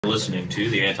Listening to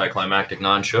the AntiClimactic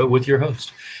Non Show with your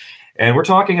host. And we're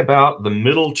talking about the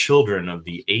middle children of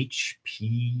the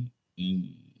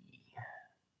H.P.E.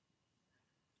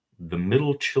 The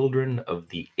middle children of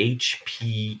the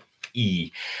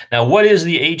H.P.E. Now, what is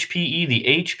the H.P.E? The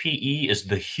H.P.E is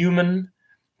the human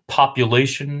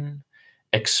population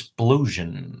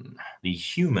explosion. The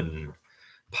human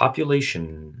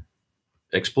population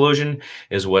explosion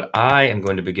is what I am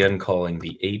going to begin calling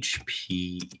the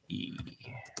H.P.E.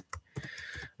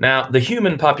 Now, the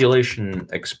human population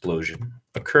explosion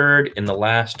occurred in the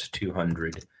last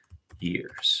 200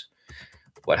 years.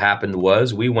 What happened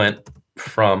was we went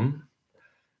from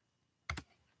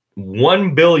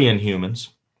 1 billion humans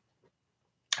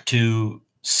to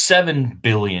 7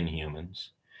 billion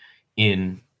humans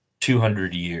in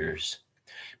 200 years,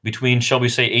 between, shall we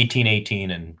say, 1818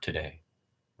 and today,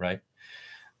 right?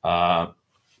 Now,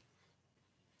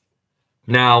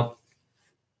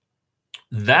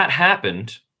 that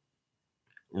happened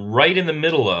right in the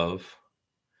middle of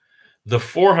the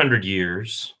 400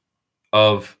 years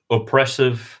of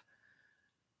oppressive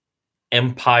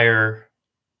empire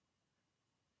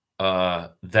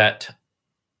that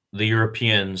the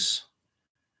Europeans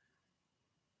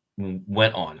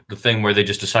went on. The thing where they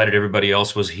just decided everybody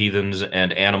else was heathens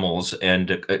and animals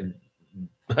and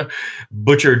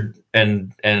butchered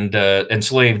and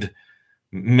enslaved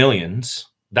millions.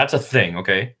 That's a thing,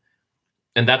 okay?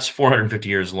 And that's 450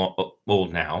 years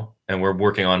old now, and we're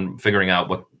working on figuring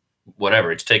out whatever.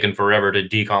 It's taken forever to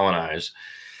decolonize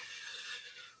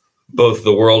both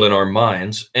the world and our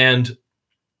minds. And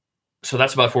so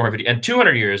that's about 450. And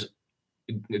 200 years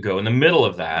ago, in the middle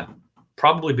of that,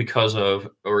 probably because of,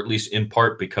 or at least in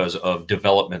part because of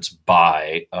developments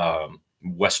by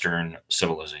Western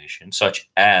civilization, such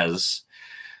as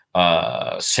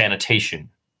sanitation,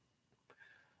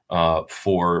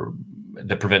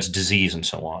 that prevents disease and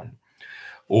so on,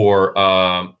 or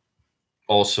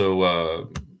also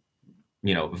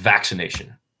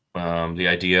vaccination, the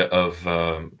idea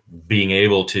of being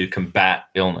able to combat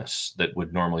illness that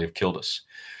would normally have killed us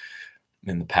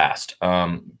in the past,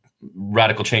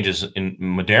 radical changes in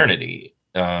modernity.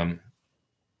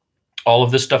 All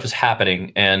of this stuff is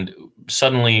happening, and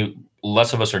suddenly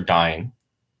less of us are dying,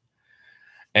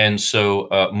 and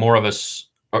so more of us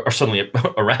are suddenly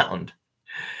around.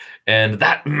 And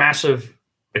that massive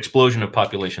explosion of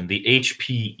population, the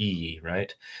H.P.E,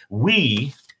 right?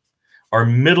 We are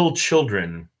middle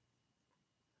children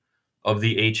of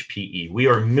the H.P.E. We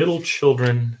are middle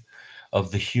children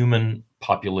of the human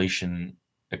population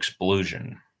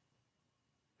explosion.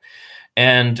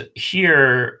 And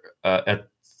here at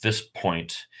this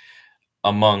point,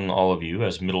 among all of you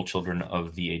as middle children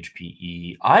of the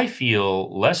H.P.E, I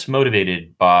feel less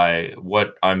motivated by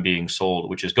what I'm being sold,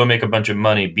 which is go make a bunch of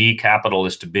money, be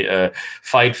capitalist,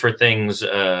 fight for things,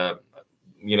 and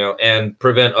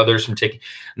prevent others from taking.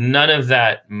 None of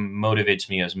that motivates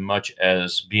me as much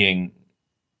as being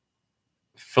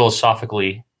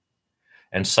philosophically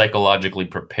and psychologically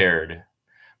prepared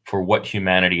for what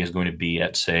humanity is going to be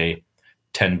at, say,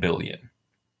 10 billion.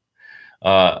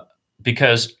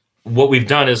 Because what we've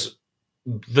done is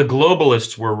the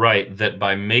globalists were right that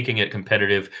by making it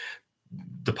competitive,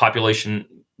 the population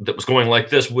that was going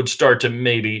like this would start to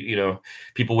maybe,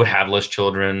 people would have less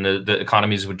children. The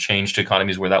economies would change to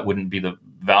economies where that wouldn't be the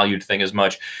valued thing as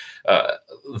much.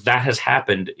 That has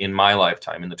happened in my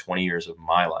lifetime, in the 20 years of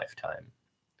my lifetime.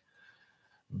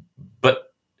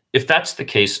 But if that's the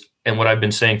case, and what I've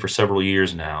been saying for several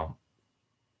years now,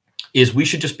 is we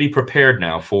should just be prepared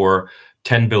now for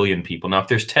 10 billion people. Now, if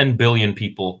there's 10 billion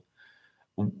people,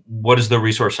 what is the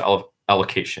resource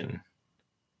allocation?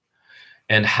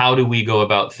 And how do we go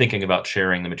about thinking about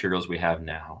sharing the materials we have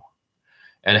now?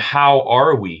 And how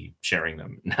are we sharing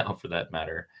them now, for that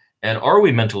matter? And are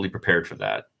we mentally prepared for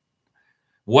that?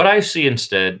 What I see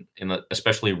instead,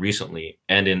 especially recently,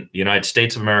 and in the United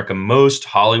States of America, most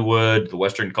Hollywood, the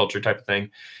Western culture type of thing,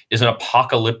 is an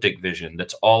apocalyptic vision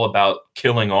that's all about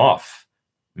killing off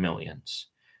millions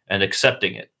and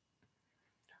accepting it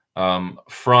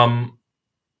from,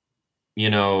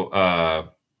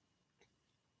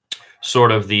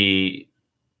 sort of the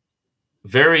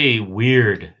very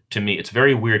weird to me. It's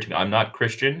very weird to me. I'm not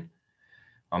Christian.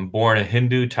 I'm born a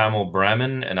Hindu, Tamil,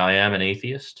 Brahmin, and I am an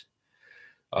atheist.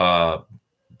 But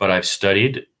I've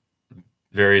studied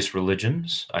various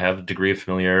religions. I have a degree of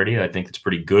familiarity. I think it's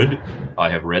pretty good. I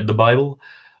have read the Bible.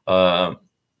 But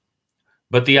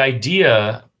the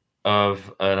idea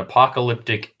of an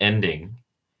apocalyptic ending,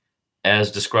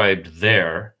 as described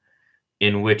there,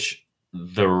 in which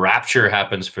the rapture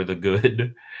happens for the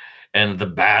good and the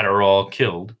bad are all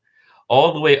killed,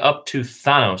 all the way up to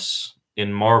Thanos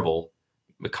in Marvel,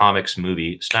 the comics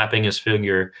movie, snapping his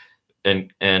finger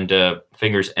and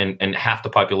fingers and half the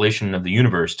population of the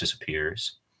universe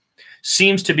disappears,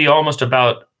 seems to be almost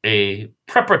about a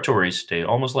preparatory state,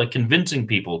 almost like convincing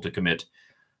people to commit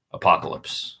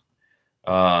apocalypse.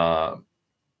 So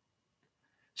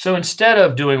instead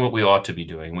of doing what we ought to be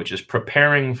doing, which is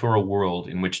preparing for a world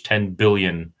in which 10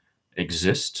 billion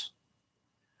exist,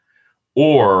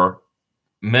 or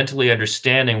mentally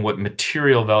understanding what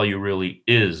material value really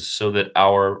is so that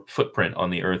our footprint on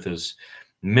the earth is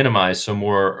minimized, so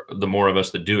the more of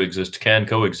us that do exist can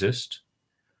coexist,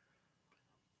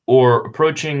 or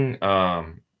approaching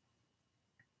how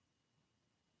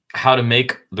to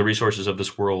make the resources of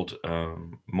this world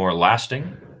more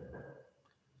lasting.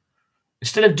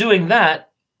 Instead of doing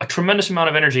that, a tremendous amount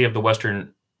of energy of the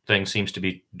Western thing seems to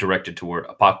be directed toward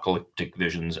apocalyptic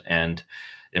visions and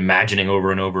imagining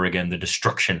over and over again the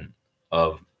destruction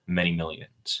of many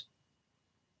millions.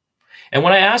 And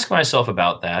when I ask myself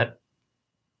about that,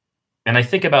 and I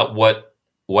think about what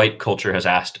white culture has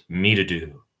asked me to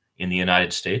do in the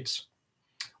United States,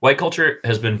 white culture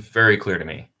has been very clear to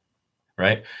me,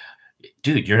 right?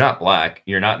 Dude, you're not black,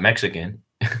 you're not Mexican,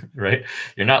 right?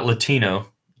 You're not Latino,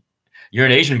 you're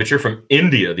an Asian, but you're from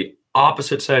India, the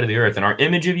opposite side of the earth. And our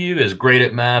image of you is great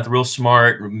at math, real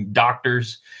smart,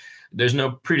 doctors. There's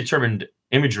no predetermined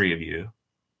imagery of you,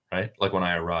 right? Like when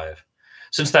I arrive.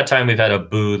 Since that time, we've had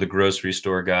Abu, the grocery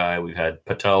store guy. We've had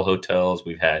Patel hotels.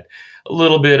 We've had a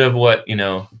little bit of what,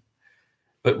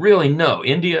 but really, no.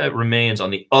 India remains on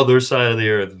the other side of the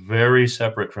earth, very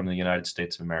separate from the United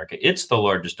States of America. It's the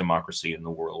largest democracy in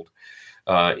the world.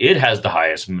 It has the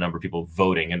highest number of people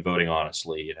voting and voting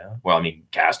honestly, Well, I mean,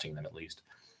 casting them at least.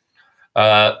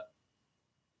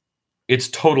 It's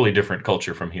totally different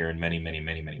culture from here in many, many,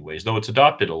 many, many ways, though it's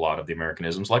adopted a lot of the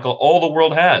Americanisms like all the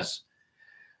world has,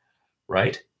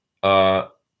 right? And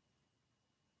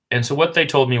so what they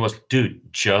told me was, dude,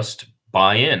 just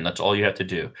buy in. That's all you have to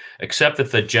do. Accept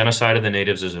that the genocide of the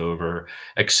natives is over.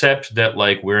 Accept that,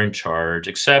 like, we're in charge.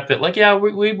 Accept that, like, yeah,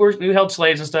 we held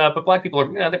slaves and stuff, but black people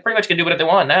are, they pretty much can do whatever they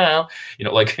want now.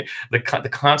 Like the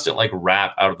constant, like,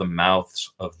 rap out of the mouths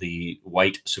of the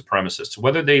white supremacists,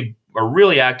 whether they are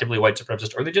really actively white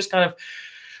supremacists or they're just kind of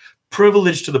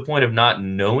privileged to the point of not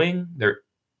knowing their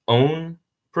own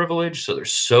privilege, so they're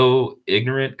so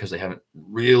ignorant because they haven't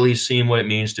really seen what it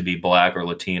means to be black or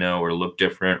Latino or look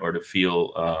different or to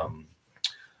feel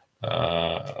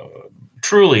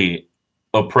truly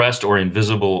oppressed or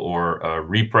invisible or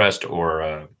repressed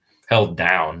or held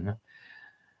down.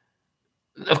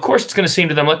 Of course, it's going to seem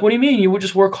to them like, what do you mean? You would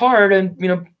just work hard and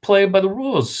play by the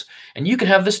rules, and you can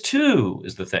have this too.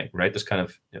 Is the thing, right? This kind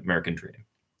of American dream,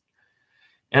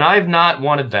 and I've not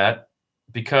wanted that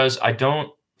because I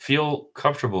don't feel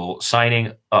comfortable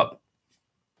signing up.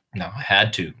 No, I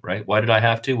had to, right? Why did I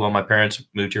have to? Well, my parents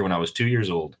moved here when I was 2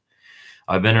 years old.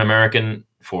 I've been an American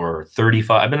for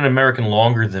 35. I've been an American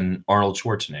longer than Arnold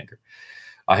Schwarzenegger.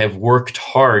 I have worked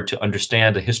hard to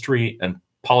understand the history and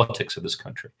politics of this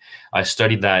country. I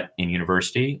studied that in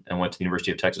university and went to the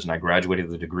University of Texas, and I graduated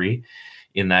with a degree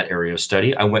in that area of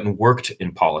study. I went and worked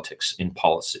in politics, in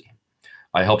policy.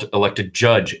 I helped elect a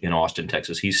judge in Austin,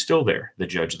 Texas. He's still there, the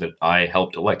judge that I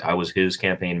helped elect. I was his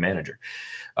campaign manager.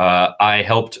 I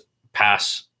helped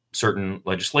pass certain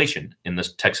legislation in the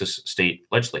Texas state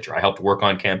legislature. I helped work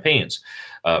on campaigns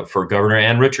for Governor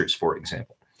Ann Richards, for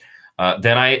example.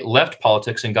 Then I left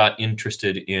politics and got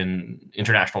interested in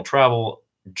international travel,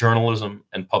 journalism,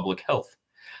 and public health.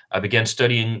 I began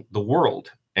studying the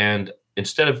world. And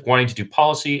instead of wanting to do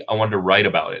policy, I wanted to write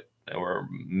about it, or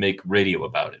make radio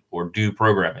about it, or do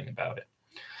programming about it.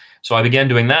 So I began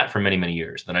doing that for many, many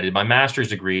years. Then I did my master's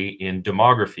degree in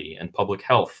demography and public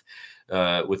health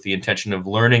with the intention of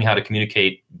learning how to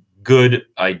communicate good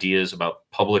ideas about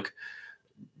public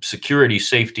security,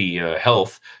 safety,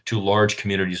 health to large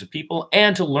communities of people,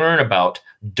 and to learn about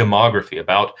demography,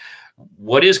 about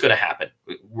what is going to happen.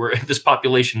 We're this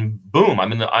population boom. I'm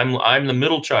the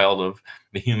middle child of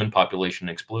the human population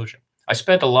explosion. I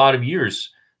spent a lot of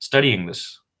years studying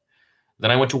this. Then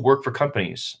I went to work for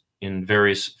companies in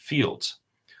various fields.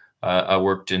 I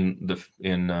worked in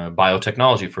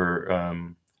biotechnology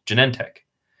for Genentech.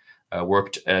 I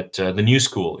worked at the New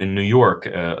School in New York,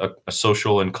 a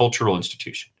social and cultural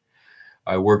institution.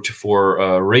 I worked for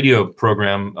a radio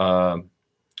program,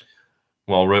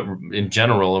 in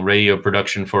general, a radio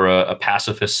production for a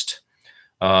pacifist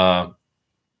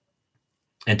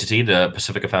entity, the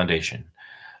Pacifica Foundation.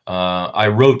 I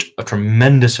wrote a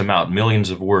tremendous amount,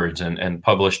 millions of words, and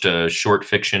published short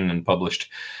fiction and published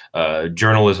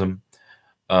journalism.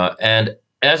 And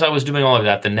as I was doing all of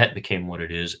that, the net became what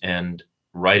it is. And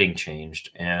writing changed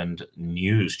and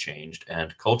news changed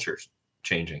and culture's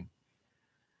changing.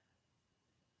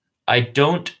 I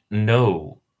don't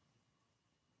know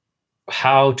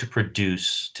how to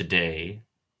produce today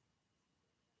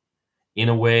in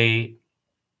a way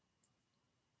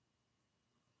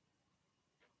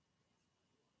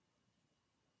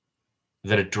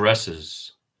that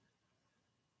addresses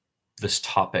this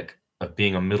topic of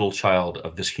being a middle child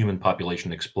of this human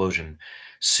population explosion,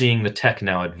 seeing the tech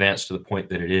now advance to the point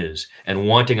that it is, and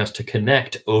wanting us to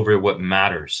connect over what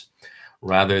matters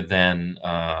rather than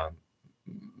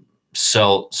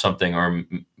sell something or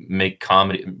make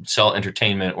comedy, sell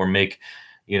entertainment, or make,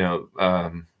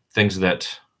 things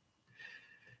that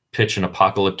pitch an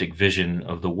apocalyptic vision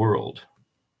of the world.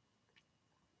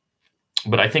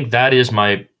 But I think that is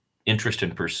my interest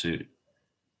and pursuit,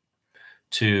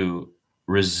 to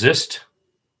resist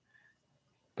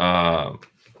the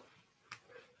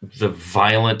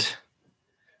violent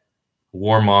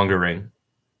warmongering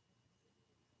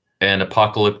and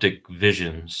apocalyptic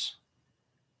visions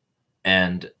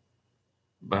and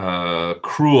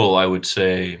cruel, I would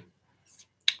say,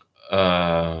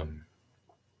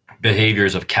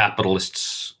 behaviors of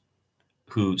capitalists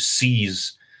who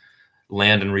seize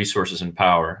land and resources and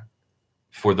power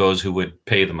for those who would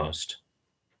pay the most,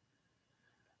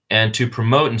 and to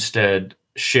promote instead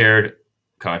shared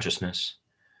consciousness,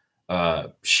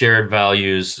 shared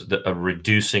values of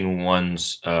reducing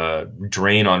one's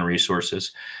drain on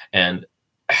resources and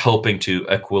helping to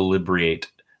equilibrate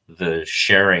the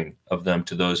sharing of them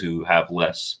to those who have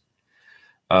less.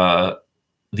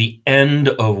 The end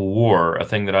of war, a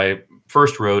thing that I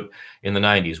first wrote in the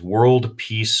 90s, World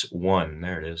Peace One.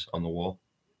 There it is on the wall.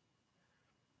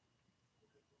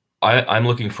 I'm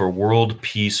looking for World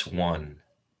Peace One.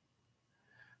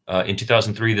 In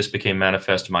 2003, this became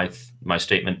manifest. My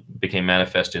statement became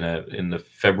manifest in the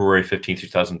February 15th,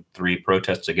 2003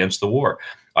 protests against the war.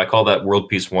 I call that World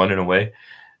Peace One in a way.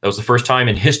 That was the first time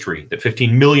in history that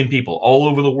 15 million people all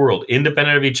over the world,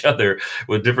 independent of each other,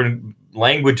 with different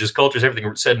languages, cultures,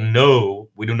 everything, said, no,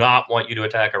 we do not want you to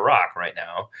attack Iraq right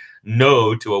now.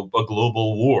 No to a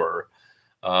global war.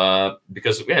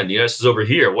 Because, again, the U.S. is over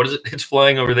here. What is it? It's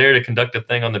flying over there to conduct a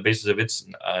thing on the basis of its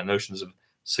notions of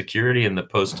security in the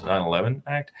post 9/11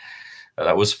 Act.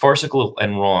 That was farcical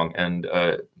and wrong. And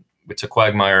it's a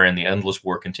quagmire, and the endless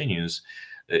war continues.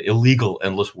 The illegal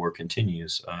endless war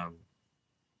continues.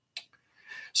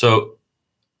 So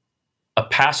a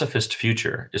pacifist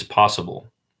future is possible.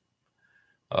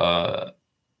 I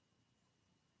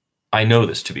know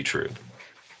this to be true,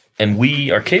 and we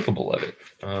are capable of it.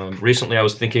 Recently, I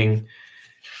was thinking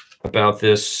about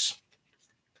this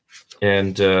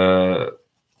and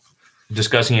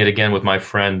discussing it again with my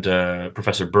friend,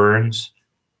 Professor Burns.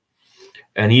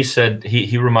 And he said,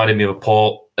 he reminded me of a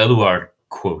Paul Eluard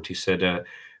quote. He said,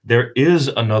 there is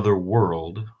another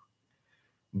world,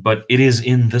 but it is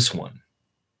in this one.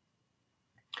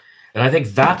 And I think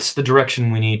that's the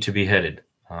direction we need to be headed.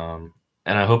 And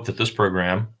I hope that this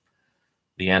program,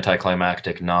 the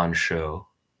AntiClimactic Non Show,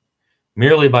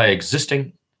 merely by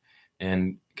existing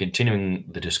and continuing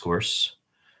the discourse,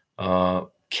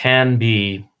 can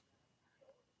be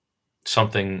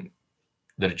something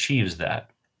that achieves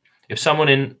that. If someone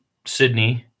in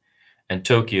Sydney and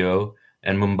Tokyo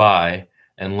and Mumbai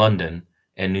and London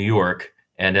and New York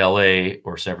and LA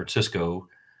or San Francisco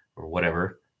or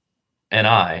whatever, and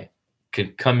I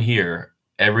could come here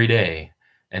every day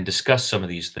and discuss some of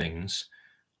these things,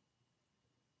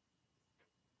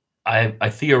 I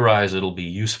theorize it'll be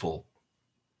useful.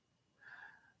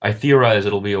 I theorize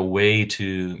it'll be a way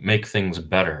to make things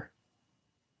better.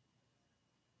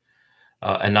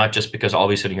 And not just because I'll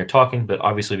be sitting here talking, but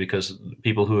obviously because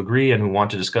people who agree and who want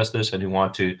to discuss this and who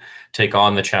want to take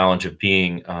on the challenge of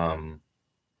being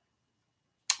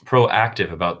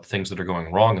proactive about things that are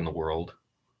going wrong in the world,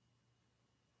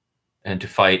 and to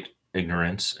fight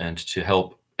ignorance and to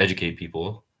help educate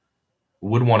people,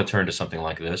 would want to turn to something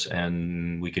like this,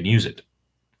 and we can use it.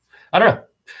 I don't know.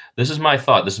 This is my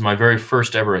thought. This is my very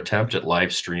first ever attempt at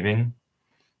live streaming,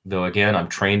 though, again, I'm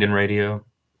trained in radio.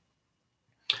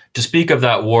 To speak of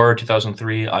that war,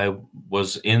 2003, I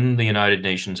was in the United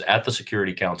Nations at the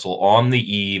Security Council on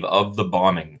the eve of the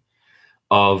bombing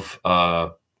of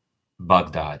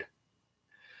Baghdad.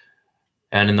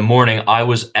 And in the morning, I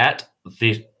was at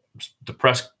the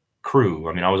press crew.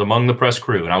 I mean, I was among the press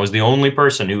crew, and I was the only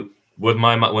person who, when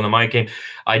the mic came,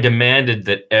 I demanded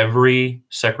that every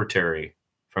secretary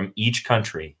from each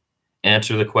country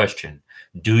answer the question,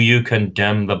 do you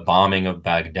condemn the bombing of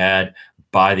Baghdad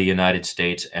by the United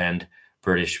States and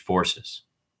British forces?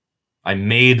 I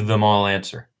made them all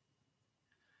answer.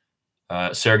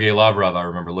 Sergei Lavrov, I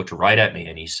remember, looked right at me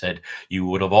and he said, "You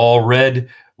would have all read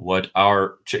what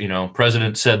our,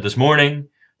 president said this morning.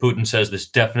 Putin says this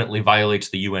definitely violates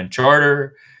the UN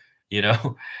Charter." You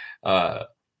know, uh,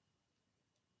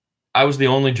 I was the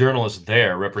only journalist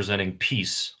there representing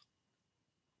peace,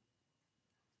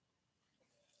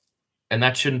 and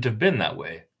that shouldn't have been that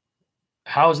way.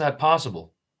 How is that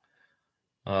possible?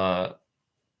 And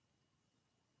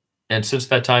since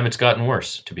that time, it's gotten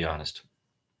worse, to be honest.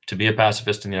 To be a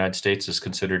pacifist in the United States is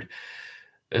considered,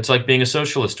 it's like being a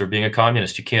socialist or being a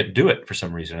communist. You can't do it for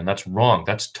some reason, and that's wrong.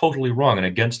 That's totally wrong and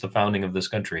against the founding of this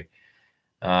country.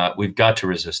 We've got to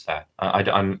resist that.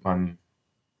 I'm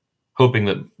hoping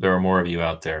that there are more of you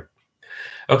out there.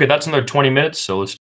 Okay, that's another 20 minutes, so let's